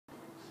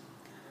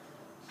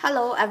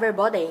Hello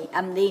everybody,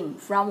 I'm Lim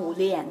from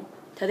Wulian.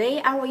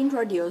 Today I will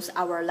introduce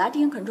our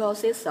lighting control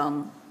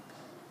system.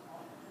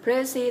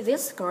 Please see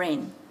this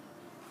screen.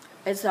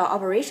 It's the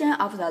operation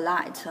of the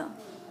light.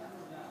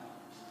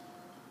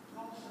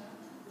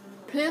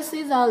 Please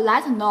see the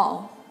light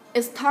now.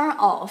 It's turned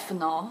off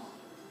now.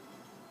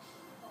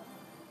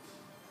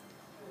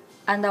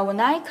 And when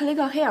I click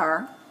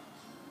here,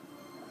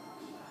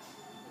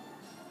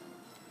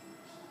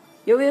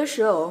 you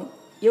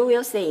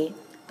will see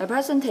the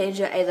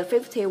percentage is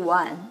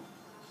 51.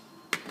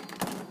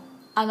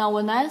 And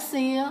when I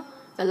see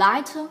the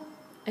light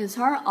is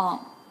turned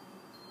on.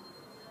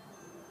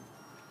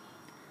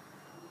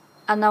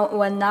 And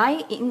when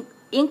I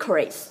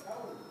increase,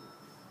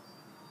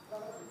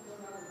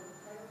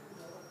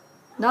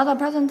 now the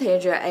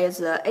percentage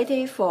is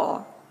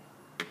 84.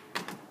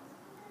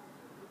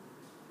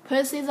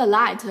 Please see the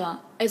light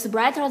is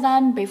brighter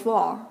than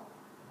before.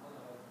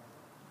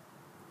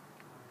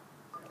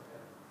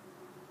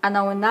 And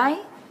when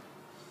I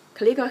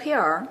click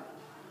here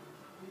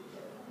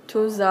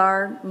to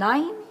the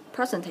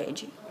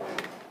 9%,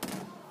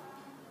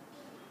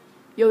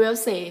 you will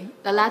see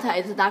the light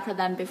is darker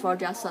than before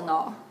just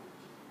now.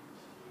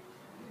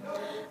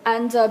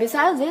 And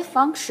besides this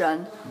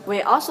function,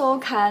 we also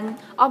can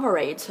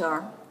operate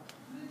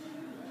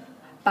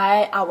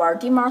by our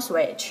dimmer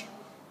switch.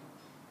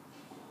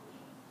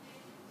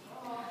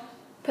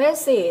 Please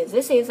see,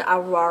 this is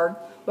our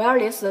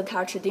wireless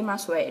touch dimmer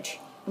switch.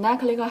 When I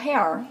click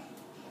here,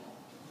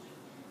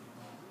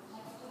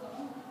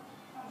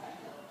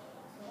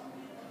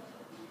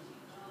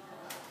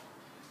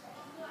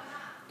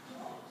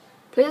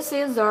 please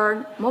see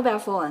the mobile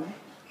phone.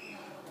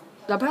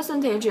 The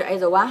percentage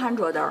is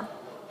 100.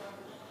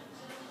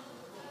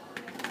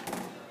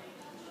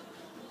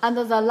 And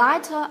the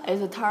light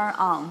is turned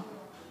on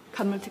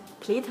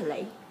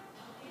completely.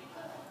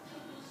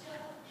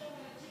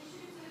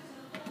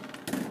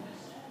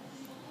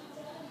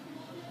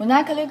 When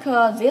I click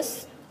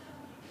this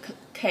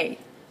key,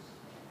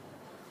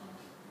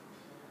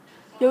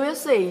 you will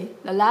see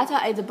the light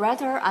is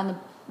brighter and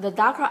the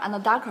darker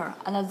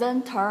and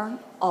then turn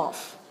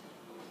off.